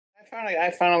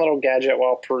I found a little gadget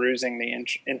while perusing the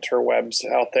interwebs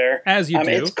out there. As you do.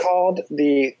 It's called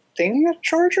the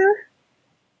ThingCharger.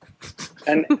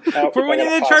 And for when you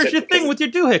need to charge your thing with your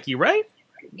doohickey, right?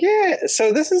 Yeah.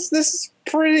 So this is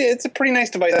pretty. It's a pretty nice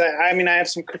device. I mean, I have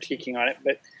some critiquing on it,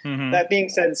 but that being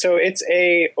said, so it's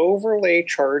a overlay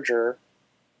charger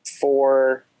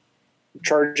for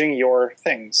charging your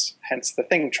things. Hence the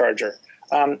ThingCharger.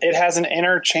 It has an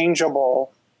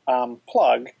interchangeable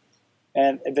plug,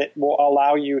 and that will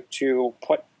allow you to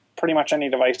put pretty much any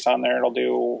device on there. It'll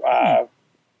do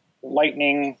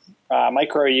Lightning,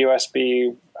 micro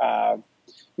USB,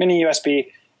 mini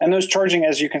USB, and those charging,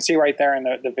 as you can see right there in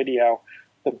the video,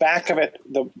 the back of it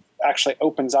actually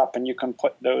opens up, and you can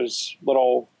put those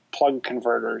little plug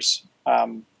converters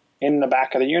in the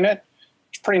back of the unit.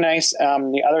 It's pretty nice.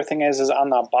 The other thing is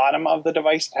on the bottom of the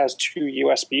device, it has two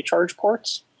USB charge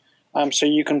ports, so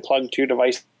you can plug two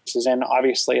devices in.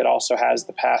 Obviously, it also has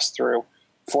the pass-through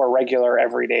for regular,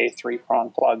 everyday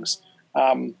three-prong plugs.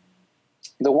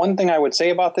 The one thing I would say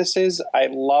about this is I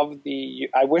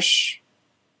wish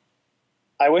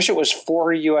it was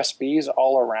 4 USBs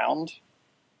all around,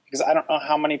 because I don't know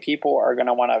how many people are going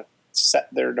to want to set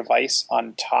their device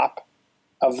on top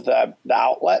of the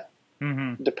outlet,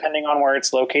 depending on where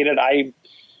it's located. I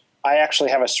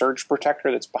actually have a surge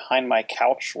protector that's behind my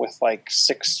couch with like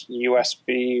 6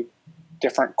 USB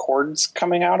different cords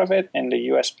coming out of it into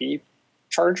USB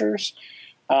chargers.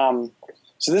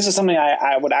 So this is something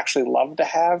I would actually love to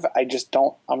have.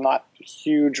 I'm not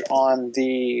huge on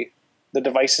the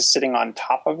devices sitting on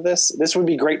top of this. This would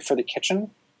be great for the kitchen.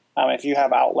 If you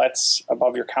have outlets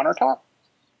above your countertop,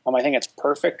 I think it's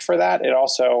perfect for that. It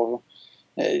also,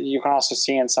 you can also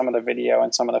see in some of the video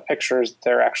and some of the pictures,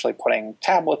 they're actually putting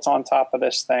tablets on top of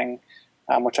this thing,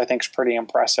 which I think is pretty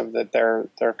impressive that they're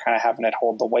kind of having it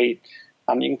hold the weight.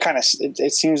 You can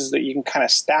it seems that you can kind of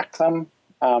stack them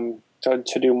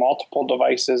to do multiple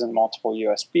devices and multiple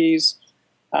USBs.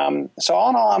 So all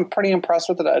in all, I'm pretty impressed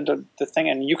with the thing.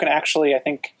 And you can actually, I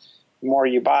think, the more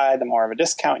you buy, the more of a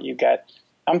discount you get.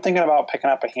 I'm thinking about picking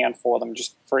up a handful of them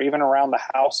just for even around the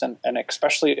house, and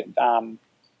especially down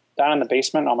in the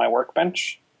basement on my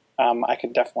workbench. I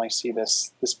could definitely see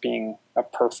this being a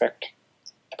perfect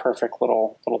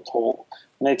little tool.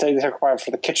 And they tell you they're required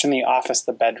for the kitchen, the office,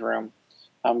 the bedroom.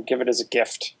 Give it as a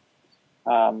gift.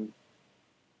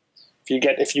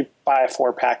 If you buy a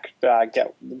 4-pack,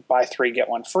 buy 3 get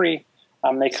 1 free.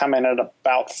 They come in at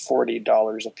about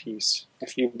 $40 a piece.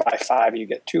 If you buy 5, you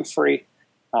get 2 free.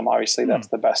 Obviously, that's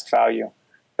the best value.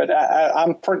 But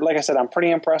like I said, I'm pretty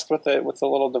impressed with the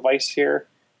little device here,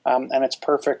 and it's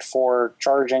perfect for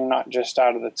charging not just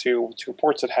out of the two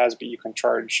ports it has, but you can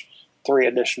charge 3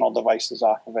 additional devices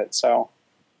off of it. So.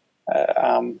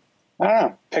 I don't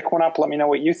know. Pick one up. Let me know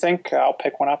what you think. I'll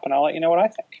pick one up and I'll let you know what I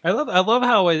think. I love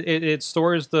how it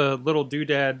stores the little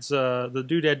doodads, the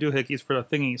doodad doohickeys for the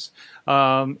thingies,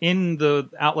 in the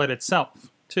outlet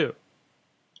itself too.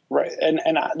 Right, and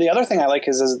the other thing I like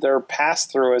is their pass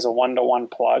through is a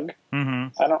 1-to-1 plug. I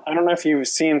don't know if you've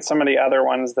seen some of the other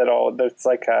ones that's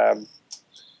like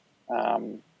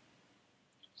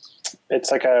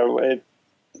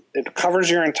it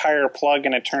covers your entire plug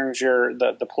and it turns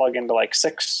the plug into like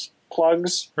 6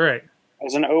 plugs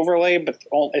as an overlay, but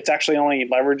it's actually only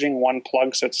leveraging 1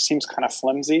 plug, so it seems kind of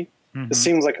flimsy. It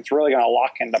seems like it's really going to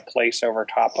lock into place over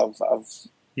top of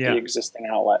the existing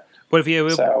outlet. But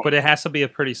but it has to be a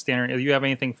pretty standard. If you have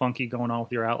anything funky going on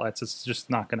with your outlets, it's just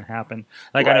not going to happen.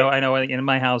 Like I know in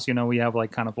my house, we have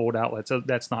like kind of old outlets, so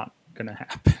that's not going to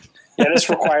happen. Yeah, this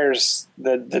requires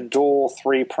the dual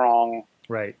 3-prong.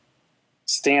 Right.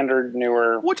 Standard,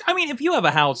 newer. Which, I mean, if you have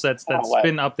a house that's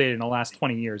been updated in the last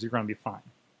 20 years, you're going to be fine.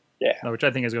 Yeah. Which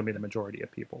I think is going to be the majority of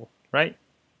people, right?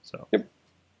 So, yep.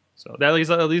 So at least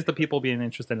the people being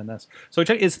interested in this. So it's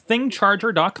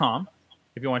ThingCharger.com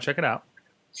if you want to check it out.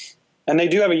 And they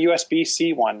do have a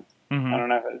USB-C one. I don't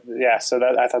know. So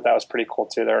I thought that was pretty cool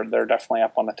too. They're definitely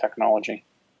up on the technology.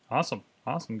 Awesome.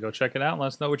 Go check it out and let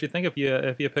us know what you think if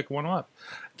you pick one up.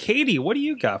 Katie, what do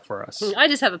you got for us? I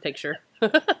just have a picture.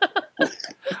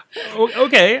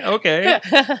 Okay. Okay.